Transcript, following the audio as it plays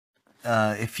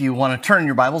If you want to turn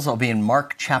your Bibles, I'll be in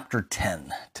Mark chapter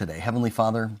 10 today. Heavenly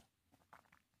Father,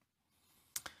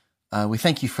 we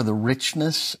thank you for the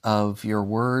richness of your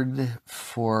word,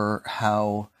 for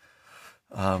how,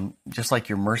 just like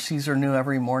your mercies are new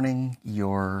every morning,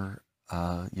 your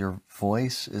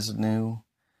voice is new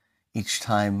each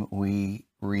time we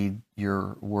read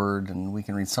your word, and we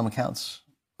can read some accounts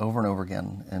over and over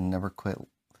again and never quit,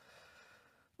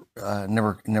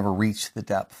 never reach the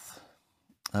depth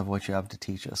of what you have to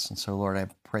teach us. And so, Lord, I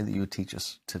pray that you would teach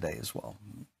us today as well.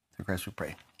 Through Christ we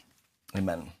pray.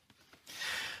 Amen.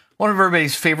 One of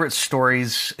everybody's favorite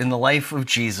stories in the life of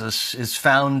Jesus is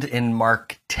found in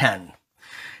Mark 10.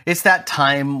 It's that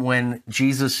time when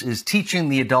Jesus is teaching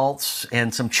the adults,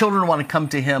 and some children want to come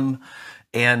to him,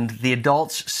 and the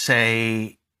adults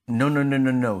say,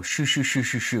 no,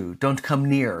 shoo, don't come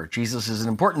near. Jesus is an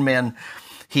important man.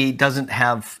 He doesn't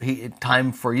have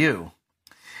time for you.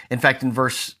 In fact, in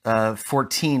verse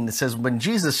 14, it says, when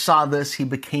Jesus saw this, he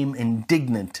became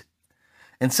indignant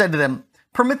and said to them,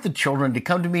 permit the children to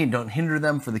come to me and don't hinder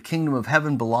them, for the kingdom of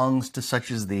heaven belongs to such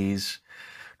as these.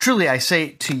 Truly, I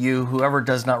say to you, whoever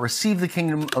does not receive the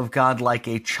kingdom of God like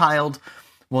a child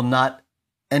will not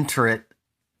enter it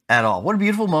at all. What a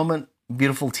beautiful moment,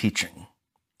 beautiful teaching.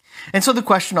 And so the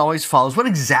question always follows, what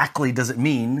exactly does it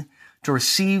mean to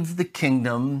receive the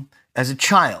kingdom as a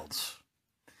child?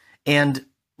 And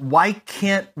why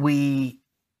can't we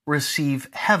receive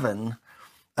heaven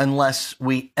unless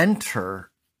we enter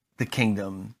the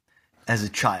kingdom as a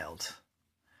child?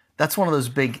 That's one of those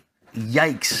big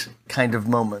yikes kind of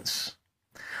moments.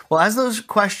 Well, as those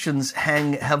questions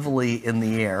hang heavily in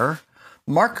the air,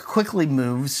 Mark quickly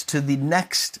moves to the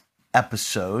next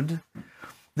episode.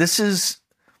 This is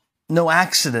no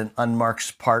accident on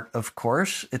Mark's part, of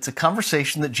course. It's a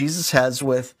conversation that Jesus has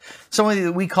with somebody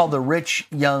that we call the rich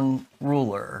young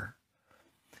ruler.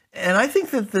 And I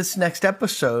think that this next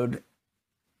episode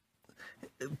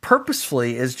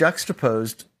purposefully is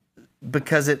juxtaposed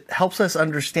because it helps us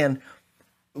understand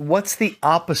what's the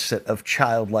opposite of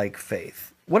childlike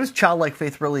faith. What does childlike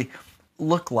faith really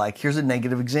look like? Here's a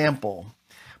negative example.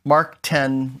 Mark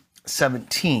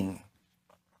 10:17.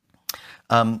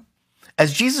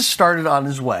 As Jesus started on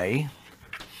his way,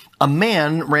 a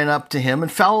man ran up to him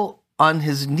and fell on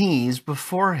his knees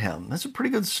before him. That's a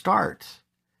pretty good start.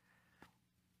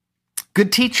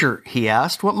 Good teacher, he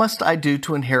asked, what must I do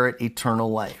to inherit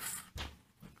eternal life?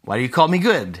 Why do you call me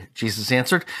good? Jesus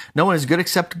answered, no one is good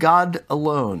except God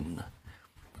alone.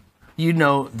 You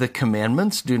know the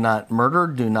commandments: do not murder,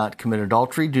 do not commit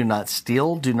adultery, do not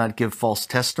steal, do not give false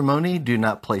testimony, do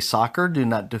not play soccer, do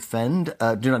not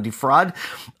defraud,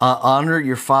 honor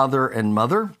your father and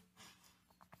mother.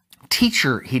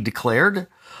 Teacher, he declared,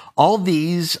 all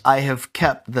these I have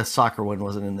kept. The soccer one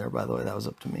wasn't in there, by the way. That was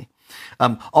up to me.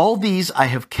 All these I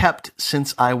have kept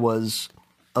since I was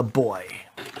a boy.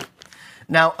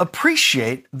 Now,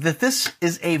 appreciate that this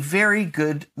is a very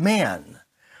good man.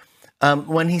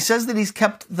 When he says that he's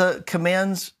kept the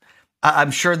commands, I'm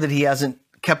sure that he hasn't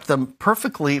kept them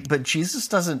perfectly, but Jesus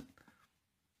doesn't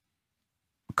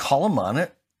call him on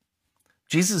it.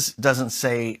 Jesus doesn't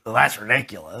say, well, that's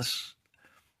ridiculous.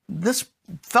 This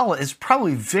fella is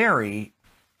probably very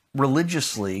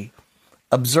religiously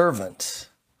observant.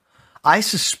 I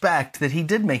suspect that he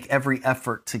did make every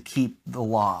effort to keep the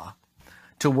law,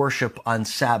 to worship on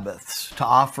Sabbaths, to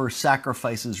offer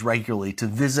sacrifices regularly, to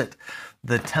visit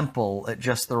the temple at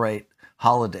just the right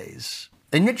holidays.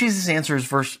 And yet Jesus answers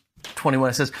verse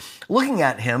 21. It says, looking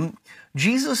at him,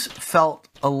 Jesus felt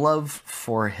a love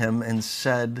for him and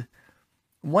said,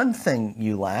 one thing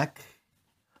you lack.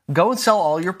 Go and sell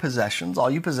all your possessions,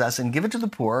 all you possess, and give it to the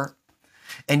poor,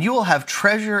 and you will have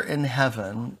treasure in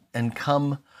heaven, and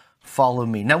come follow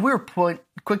me. Now, we're quick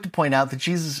to point out that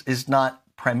Jesus is not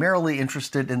primarily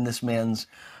interested in this man's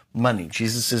money.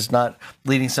 Jesus is not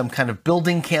leading some kind of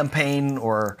building campaign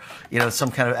or, some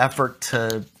kind of effort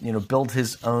to, build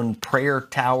his own prayer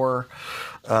tower,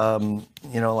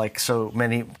 like so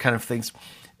many kind of things.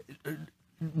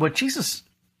 What Jesus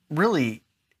really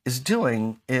is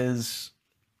doing is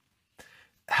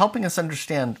helping us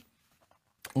understand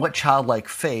what childlike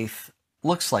faith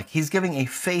looks like. He's giving a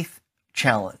faith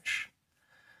challenge.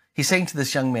 He's saying to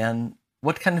this young man,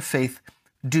 what kind of faith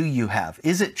do you have?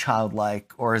 Is it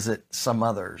childlike or is it some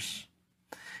others?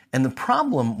 And the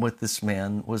problem with this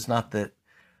man was not that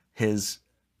his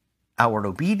outward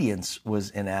obedience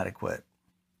was inadequate.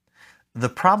 The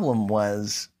problem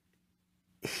was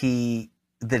the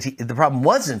problem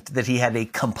wasn't that he had a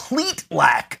complete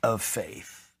lack of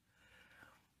faith.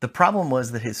 The problem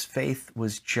was that his faith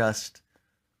was just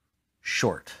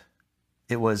short.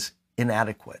 It was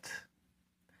inadequate.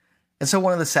 And so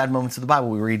one of the sad moments of the Bible,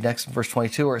 we read next in verse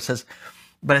 22, where it says,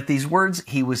 "But at these words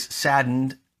he was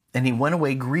saddened, and he went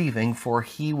away grieving, for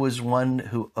he was one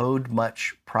who owned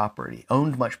much property.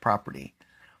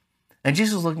 And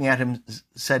Jesus, looking at him,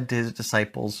 said to his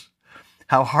disciples,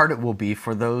 how hard it will be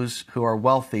for those who are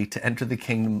wealthy to enter the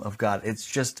kingdom of God." It's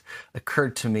just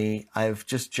occurred to me, I've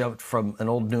just jumped from an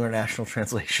old New International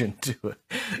Translation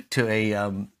to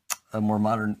a more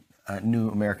modern New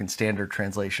American Standard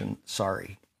Translation.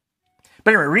 Sorry.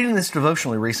 But anyway, reading this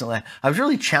devotionally recently, I was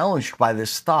really challenged by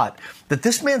this thought that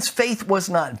this man's faith was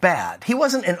not bad. He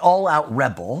wasn't an all-out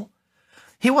rebel.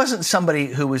 He wasn't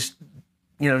somebody who was,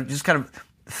 just kind of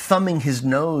thumbing his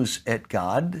nose at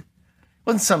God. It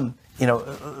wasn't some,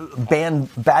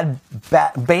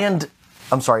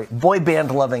 boy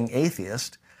band loving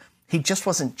atheist. He just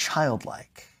wasn't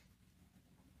childlike.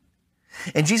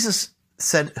 And Jesus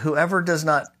said, whoever does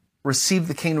not receive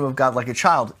the kingdom of God like a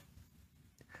child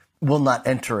will not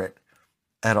enter it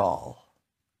at all.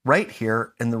 Right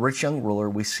here in the rich young ruler,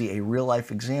 we see a real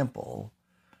life example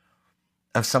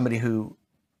of somebody who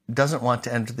doesn't want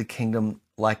to enter the kingdom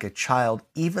like a child,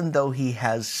 even though he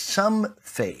has some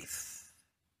faith.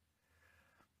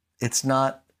 It's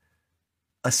not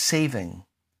a saving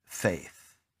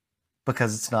faith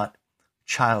because it's not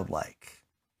childlike.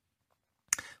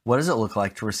 What does it look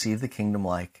like to receive the kingdom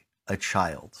like a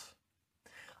child?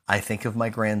 I think of my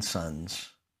grandsons.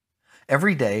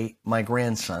 Every day, my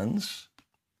grandsons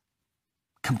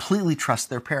completely trust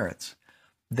their parents.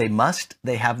 They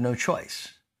have no choice.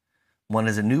 One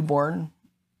is a newborn.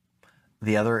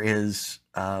 The other is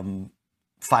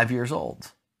 5 years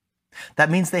old. That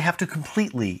means they have to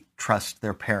completely trust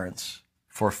their parents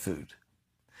for food.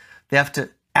 They have to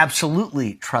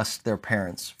absolutely trust their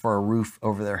parents for a roof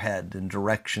over their head and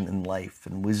direction in life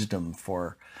and wisdom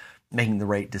for making the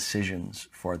right decisions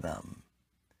for them.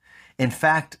 In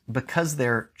fact, because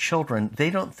they're children,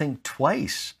 they don't think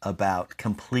twice about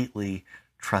completely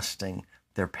trusting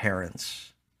their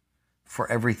parents for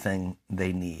everything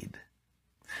they need.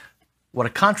 What a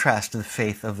contrast to the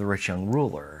faith of the rich young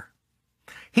ruler.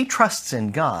 He trusts in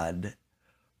God,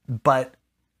 but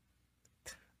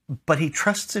he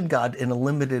trusts in God in a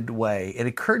limited way. It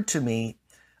occurred to me,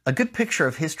 a good picture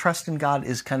of his trust in God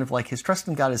is kind of like his trust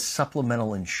in God is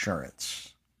supplemental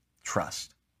insurance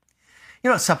trust. You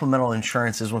know what supplemental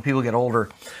insurance is? When people get older,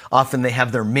 often they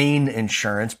have their main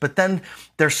insurance, but then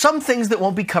there's some things that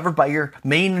won't be covered by your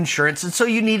main insurance, and so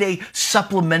you need a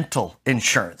supplemental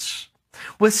insurance.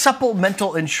 With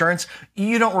supplemental insurance,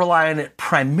 you don't rely on it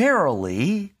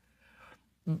primarily.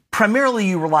 Primarily,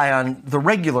 you rely on the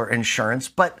regular insurance,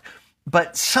 but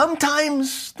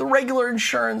sometimes the regular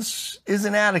insurance is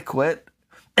inadequate,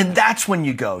 and that's when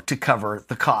you go to cover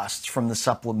the costs from the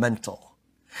supplemental.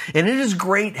 And it is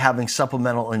great having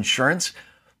supplemental insurance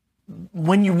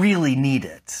when you really need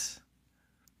it.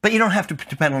 But you don't have to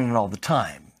depend on it all the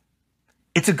time.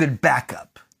 It's a good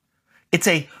backup. It's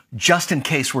a just in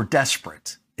case we're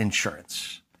desperate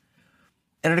insurance.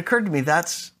 And it occurred to me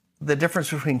that's the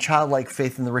difference between childlike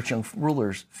faith and the rich young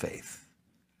ruler's faith.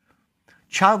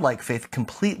 Childlike faith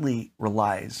completely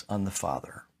relies on the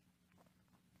Father,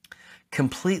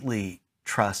 completely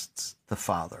trusts the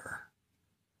Father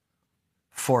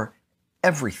for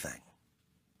everything.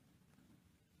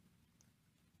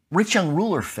 Rich young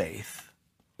ruler faith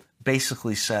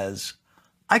basically says,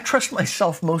 I trust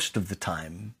myself most of the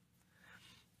time,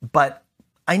 but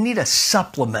I need a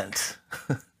supplement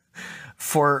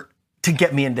to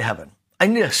get me into heaven. I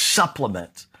need a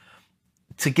supplement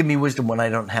to give me wisdom when I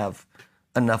don't have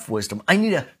enough wisdom. I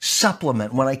need a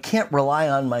supplement when I can't rely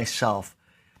on myself.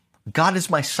 God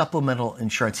is my supplemental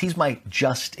insurance. He's my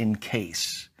just in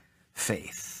case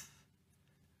faith.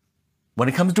 When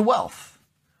it comes to wealth,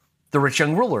 the rich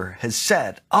young ruler has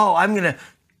said, I'm going to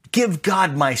give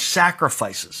God my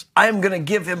sacrifices. I'm going to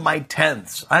give him my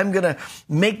tenths. I'm going to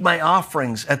make my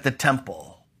offerings at the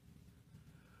temple.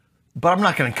 But I'm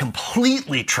not going to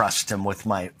completely trust him with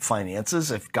my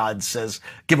finances. If God says,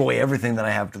 give away everything that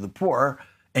I have to the poor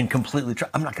and completely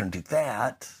trust, I'm not going to do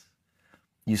that.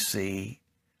 You see,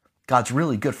 God's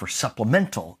really good for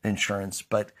supplemental insurance,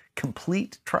 but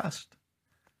complete trust.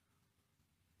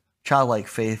 Childlike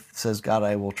faith says, God,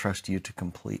 I will trust you to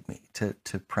complete me, to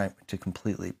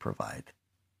completely provide.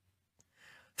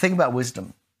 Think about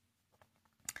wisdom.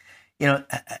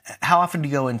 How often do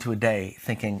you go into a day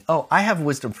thinking, I have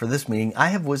wisdom for this meeting, I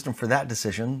have wisdom for that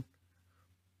decision,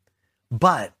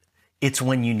 but it's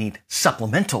when you need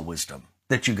supplemental wisdom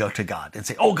that you go to God and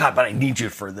say, God, but I need you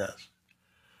for this.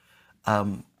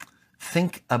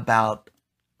 Think about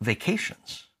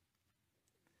vacations.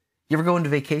 You ever go into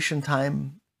vacation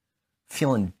time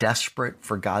feeling desperate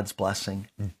for God's blessing,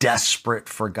 desperate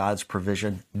for God's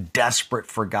provision, desperate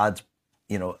for God's,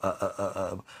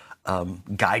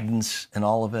 guidance and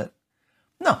all of it.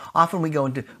 No, often we go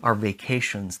into our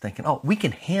vacations thinking, oh, we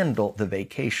can handle the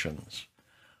vacations.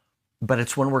 But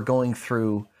it's when we're going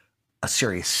through a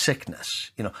serious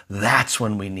sickness, that's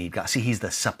when we need God. See, he's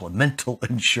the supplemental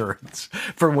insurance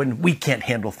for when we can't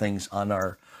handle things on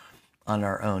our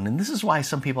own. And this is why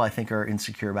some people, I think, are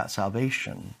insecure about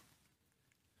salvation.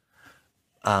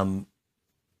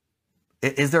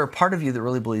 Is there a part of you that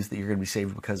really believes that you're going to be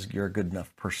saved because you're a good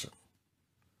enough person?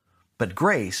 But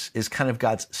grace is kind of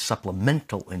God's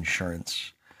supplemental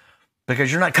insurance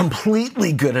because you're not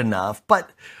completely good enough,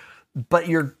 but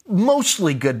you're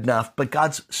mostly good enough, but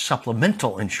God's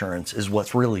supplemental insurance is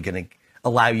what's really going to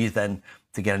allow you then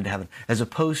to get into heaven, as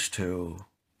opposed to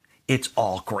it's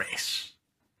all grace.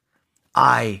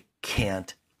 I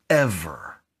can't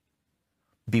ever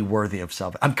be worthy of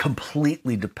salvation. I'm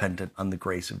completely dependent on the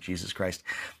grace of Jesus Christ,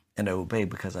 and I obey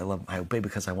because I love him. I obey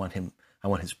because I want him. I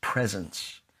want his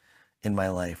presence in my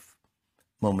life,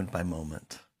 moment by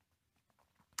moment.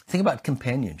 Think about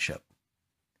companionship.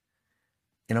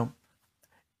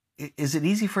 Is it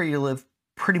easy for you to live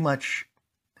pretty much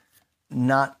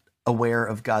not aware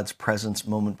of God's presence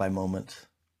moment by moment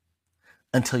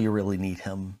until you really need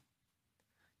him?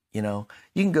 You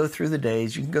can go through the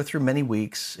days, you can go through many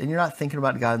weeks, and you're not thinking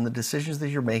about God and the decisions that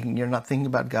you're making. You're not thinking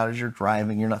about God as you're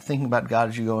driving. You're not thinking about God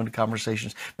as you go into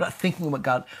conversations. You're not thinking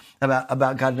about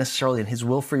God necessarily and his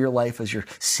will for your life as you're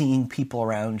seeing people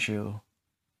around you.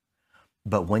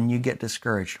 But when you get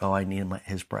discouraged, oh, I need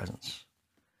his presence.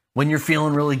 When you're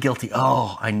feeling really guilty,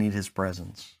 oh, I need his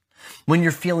presence. When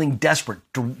you're feeling desperate,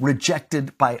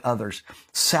 rejected by others,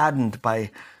 saddened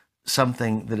by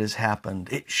something that has happened,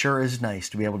 it sure is nice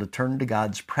to be able to turn to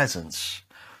God's presence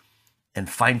and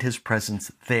find his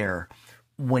presence there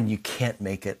when you can't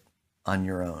make it on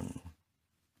your own.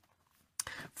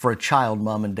 For a child,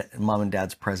 mom and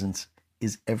dad's presence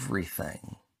is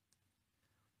everything.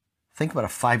 Think about a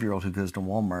 5-year-old who goes to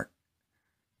Walmart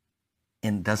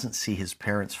and doesn't see his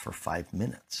parents for 5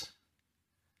 minutes.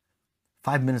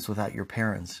 5 minutes without your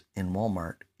parents in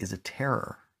Walmart is a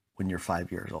terror when you're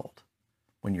 5 years old,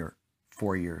 when you're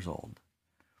 4 years old.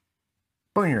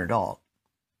 But when you're an adult,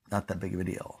 not that big of a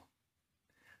deal.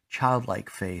 Childlike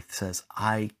faith says,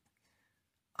 I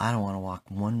don't want to walk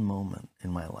one moment in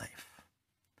my life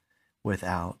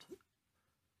without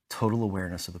total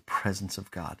awareness of the presence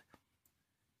of God,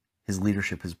 his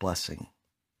leadership, his blessing,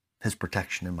 his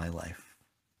protection in my life.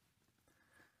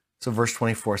 So verse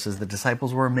 24 says, the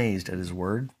disciples were amazed at his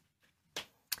word.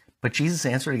 But Jesus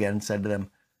answered again and said to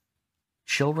them,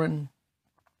 children,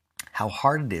 how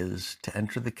hard it is to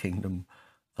enter the kingdom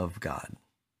of God.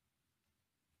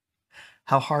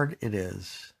 How hard it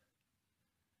is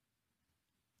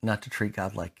not to treat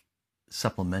God like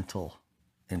supplemental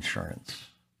insurance.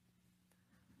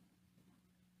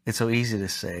 It's so easy to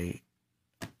say,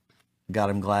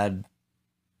 God, I'm glad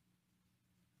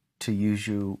to use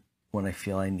you when I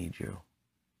feel I need you.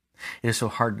 It is so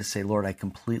hard to say, Lord, I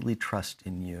completely trust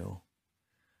in you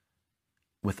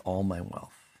with all my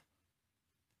wealth.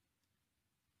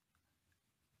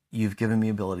 You've given me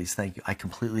abilities. Thank you. I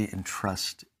completely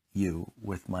entrust you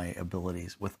with my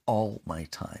abilities, with all my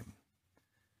time.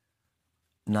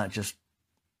 Not just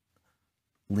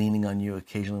leaning on you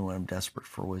occasionally when I'm desperate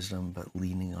for wisdom, but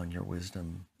leaning on your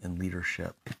wisdom and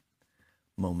leadership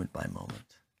moment by moment.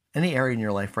 Any area in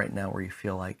your life right now where you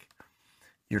feel like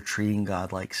you're treating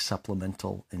God like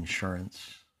supplemental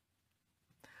insurance?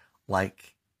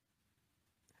 Like,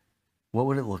 what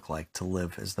would it look like to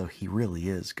live as though he really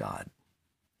is God?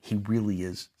 He really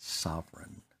is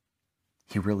sovereign.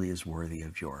 He really is worthy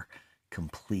of your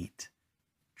complete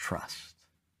trust.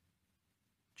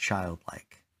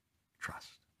 Childlike trust.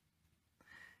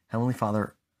 Heavenly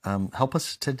Father, help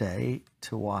us today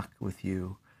to walk with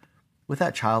you with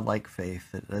that childlike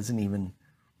faith that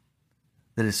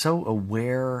is so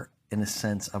aware in a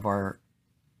sense of our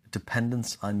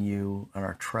dependence on you and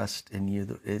our trust in you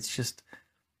that it's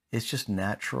just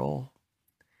natural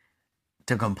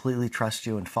to completely trust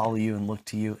you and follow you and look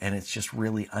to you, and it's just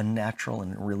really unnatural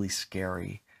and really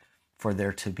scary for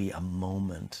there to be a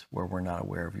moment where we're not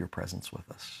aware of your presence with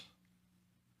us.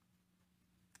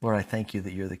 Lord, I thank you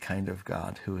that you're the kind of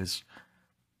God who's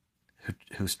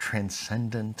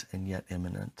transcendent and yet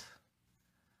immanent,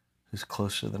 who's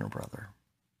closer than a brother.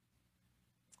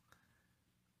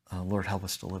 Lord, help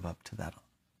us to live up to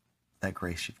that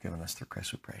grace you've given us through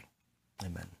Christ, we pray.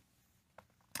 Amen.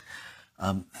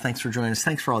 Thanks for joining us.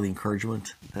 Thanks for all the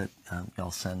encouragement that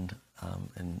y'all send,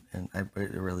 and I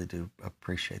really do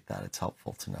appreciate that. It's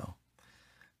helpful to know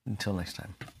Until next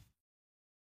time.